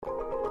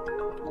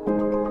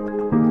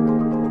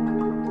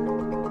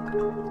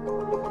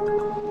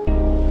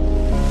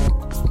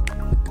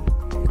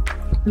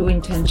Do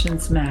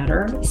intentions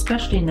matter,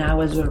 especially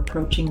now as we're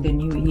approaching the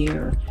new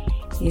year?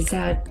 Is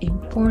that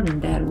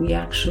important that we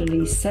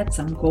actually set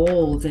some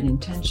goals and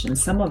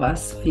intentions? Some of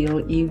us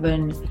feel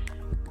even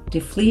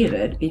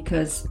deflated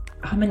because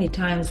how many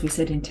times we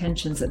set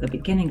intentions at the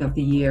beginning of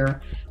the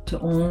year to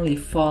only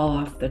fall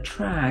off the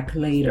track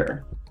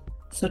later.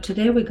 So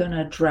today we're going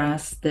to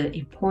address the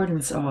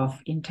importance of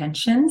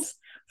intentions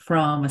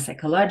from a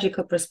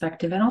psychological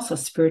perspective and also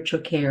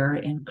spiritual care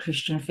and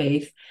Christian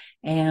faith.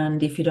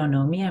 And if you don't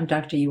know me, I'm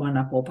Dr.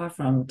 Ioana Popa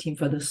from Team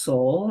for the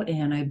Soul,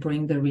 and I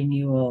bring the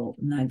renewal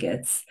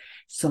nuggets.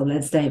 So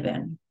let's dive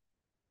in.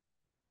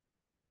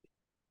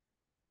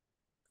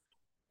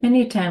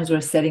 Many times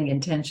we're setting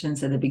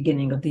intentions at the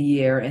beginning of the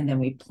year, and then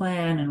we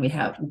plan and we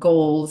have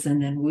goals,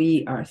 and then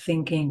we are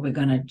thinking we're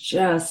going to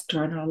just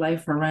turn our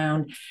life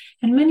around.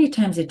 And many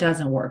times it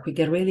doesn't work. We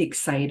get really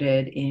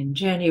excited in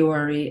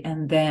January,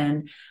 and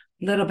then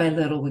little by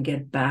little we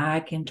get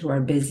back into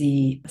our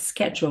busy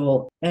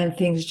schedule, and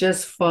things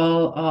just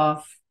fall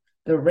off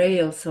the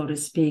rails, so to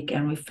speak,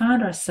 and we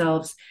found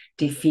ourselves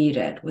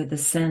defeated with a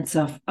sense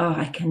of, oh,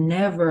 I can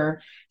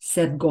never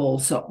set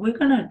goals. So we're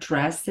going to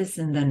address this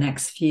in the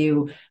next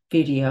few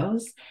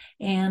videos.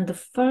 And the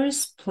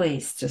first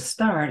place to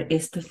start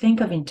is to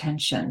think of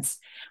intentions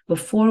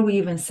before we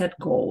even set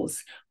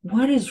goals.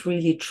 What is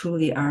really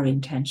truly our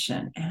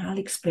intention? And I'll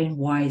explain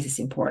why this is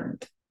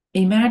important.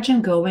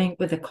 Imagine going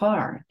with a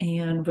car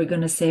and we're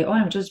going to say, oh,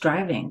 I'm just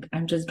driving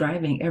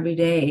every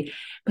day,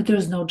 but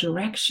there's no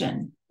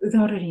direction.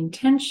 Without an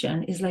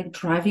intention is like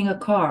driving a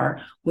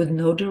car with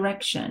no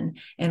direction.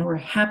 And we're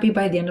happy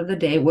by the end of the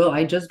day. Well,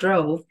 I just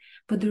drove,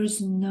 but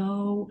there's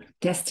no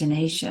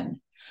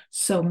destination.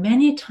 So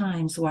many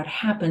times what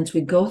happens,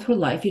 we go through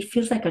life, it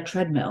feels like a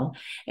treadmill,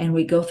 and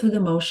we go through the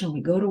motion,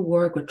 we go to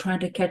work, we're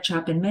trying to catch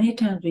up, and many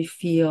times we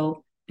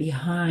feel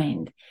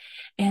behind.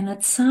 And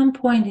at some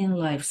point in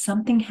life,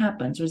 something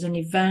happens. There's an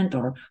event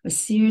or a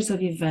series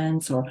of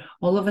events, or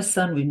all of a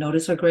sudden we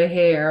notice our gray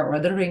hair or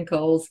the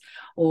wrinkles,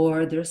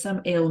 or there's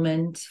some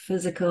ailment,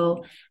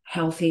 physical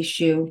health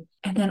issue.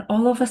 And then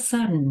all of a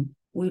sudden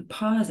we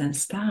pause and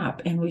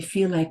stop and we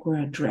feel like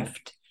we're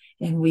adrift.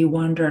 And we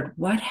wondered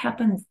what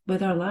happened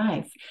with our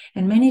life.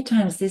 And many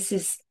times this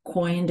is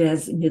coined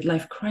as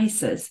midlife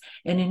crisis.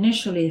 And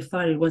initially I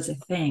thought it was a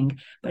thing,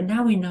 but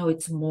now we know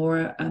it's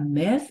more a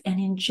myth. And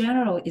in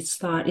general, it's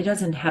thought it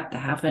doesn't have to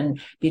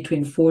happen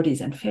between 40s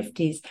and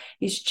 50s.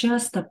 It's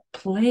just a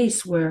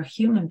place where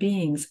human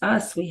beings,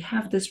 us, we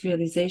have this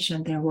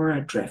realization that we're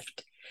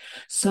adrift.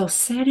 So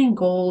setting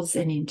goals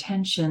and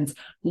intentions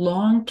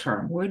long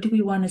term, where do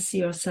we want to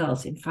see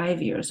ourselves in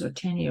 5 years or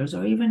 10 years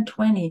or even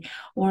 20,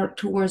 or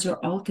towards our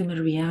ultimate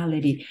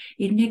reality?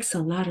 It makes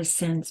a lot of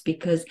sense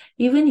because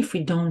even if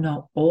we don't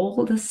know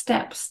all the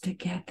steps to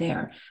get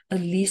there, at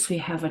least we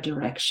have a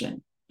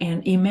direction.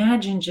 And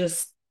imagine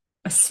just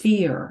a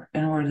sphere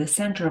or the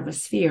center of a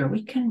sphere.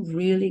 We can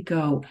really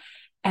go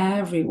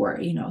everywhere,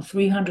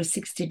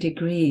 360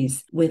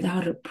 degrees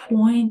without a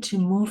point to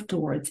move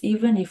towards.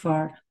 Even if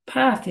our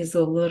path is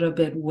a little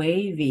bit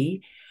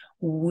wavy,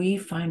 we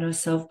find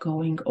ourselves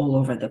going all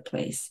over the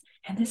place.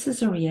 And this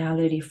is a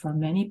reality for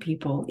many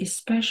people,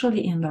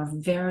 especially in our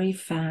very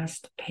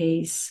fast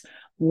pace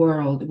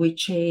world. We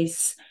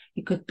chase,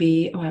 it could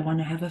be, oh, I want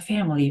to have a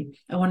family,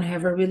 I want to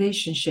have a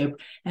relationship.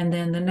 And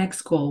then the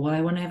next goal, well,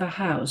 I want to have a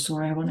house,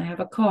 or I want to have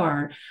a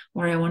car,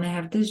 or I want to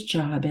have this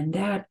job and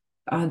that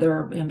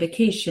other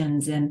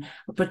vacations and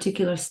a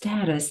particular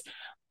status.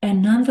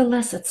 And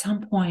nonetheless, at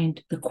some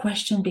point, the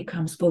question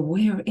becomes, but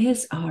where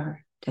is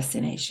our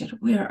destination?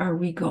 Where are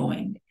we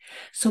going?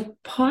 So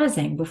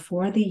pausing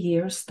before the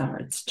year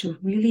starts to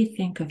really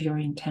think of your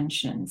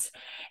intentions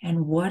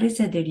and what is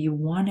it that you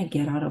want to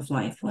get out of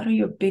life? What are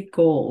your big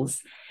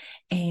goals?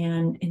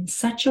 And in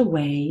such a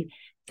way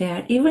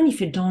that even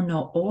if you don't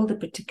know all the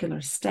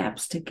particular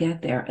steps to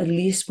get there, at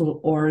least will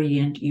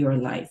orient your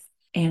life.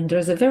 And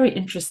there's a very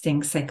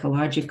interesting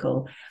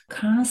psychological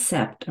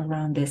concept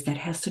around this that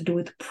has to do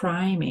with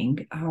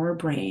priming our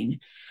brain.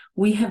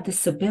 We have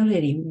this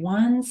ability,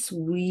 once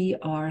we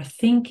are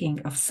thinking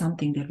of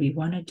something that we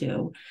want to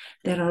do,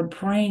 that our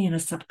brain in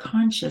a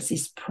subconscious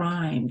is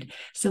primed.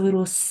 So it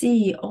will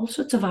see all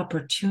sorts of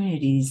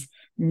opportunities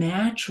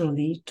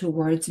naturally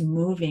towards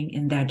moving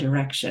in that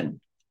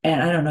direction.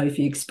 And I don't know if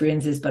you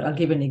experience this, but I'll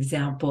give an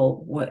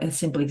example, a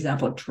simple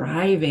example.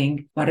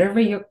 Driving,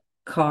 whatever your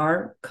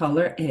car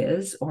color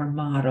is or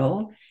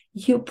model,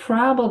 you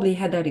probably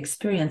had that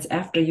experience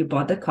after you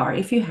bought the car,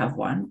 if you have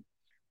one,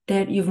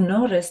 that you've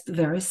noticed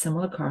very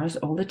similar cars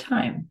all the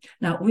time.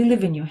 Now, we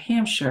live in New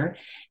Hampshire,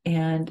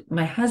 and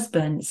my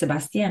husband,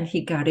 Sebastian,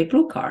 he got a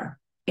blue car.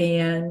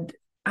 And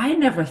I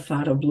never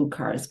thought of blue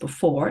cars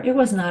before. It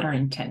was not our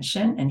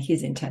intention and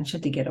his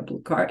intention to get a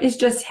blue car. It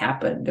just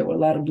happened. There were a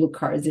lot of blue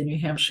cars in New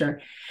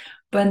Hampshire.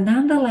 But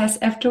nonetheless,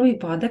 after we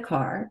bought the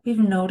car, we've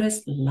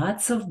noticed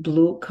lots of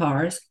blue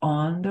cars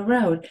on the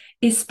road,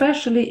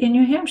 especially in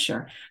New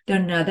Hampshire. There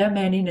are not that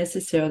many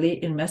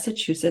necessarily in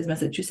Massachusetts.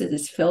 Massachusetts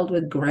is filled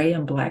with gray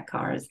and black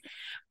cars.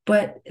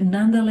 But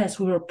nonetheless,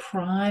 we were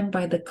primed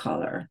by the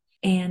color.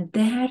 And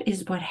that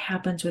is what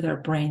happens with our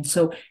brain.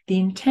 So the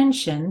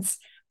intentions,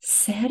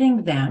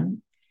 setting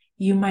them,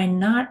 you might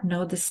not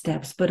know the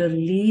steps, but at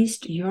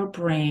least your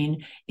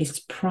brain is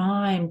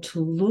primed to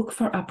look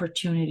for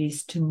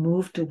opportunities to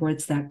move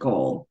towards that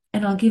goal.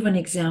 And I'll give an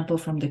example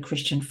from the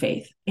Christian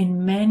faith.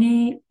 In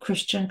many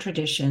Christian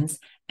traditions,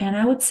 and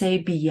I would say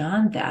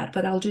beyond that,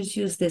 but I'll just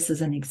use this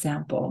as an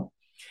example.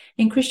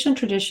 In Christian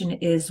tradition,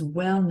 it is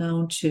well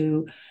known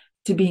to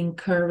be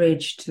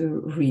encouraged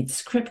to read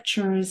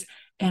scriptures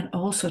and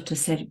also to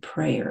say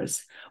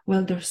prayers.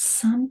 Well, there's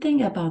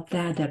something about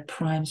that that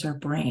primes our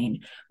brain,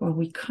 where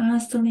we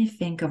constantly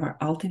think of our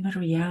ultimate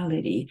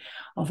reality,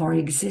 of our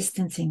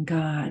existence in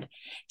God,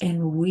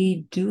 and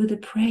we do the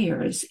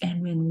prayers.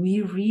 And when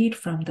we read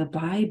from the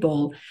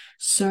Bible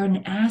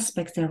certain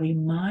aspects that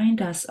remind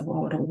us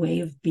about a way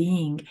of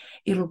being,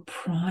 it'll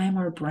prime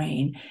our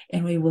brain,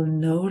 and we will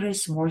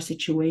notice more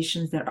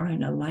situations that are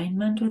in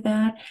alignment with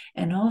that.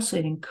 And also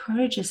it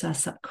encourages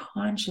us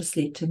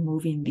subconsciously to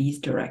move in these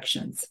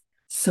directions.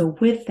 So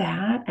with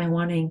that, I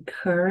want to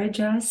encourage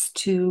us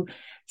to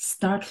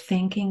start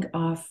thinking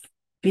of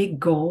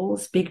big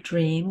goals, big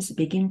dreams,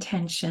 big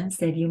intentions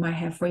that you might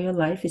have for your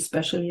life,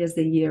 especially as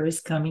the year is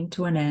coming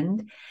to an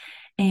end.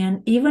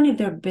 And even if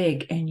they're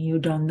big and you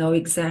don't know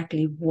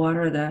exactly what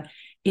are the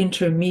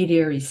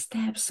intermediary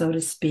steps, so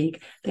to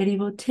speak, that you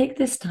will take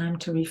this time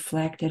to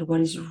reflect at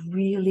what is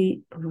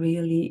really,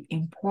 really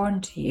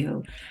important to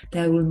you,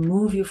 that will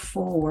move you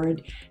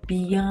forward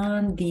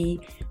beyond the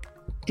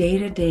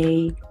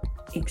day-to-day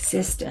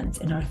existence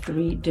in our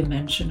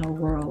three-dimensional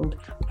world.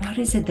 What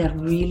is it that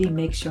really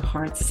makes your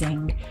heart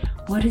sing?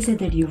 What is it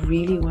that you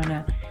really want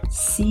to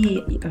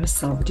see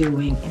yourself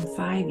doing in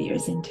 5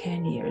 years, in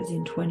 10 years,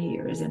 in 20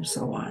 years, and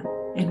so on?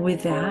 And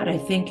with that, I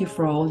thank you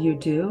for all you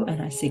do, and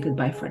I say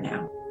goodbye for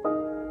now.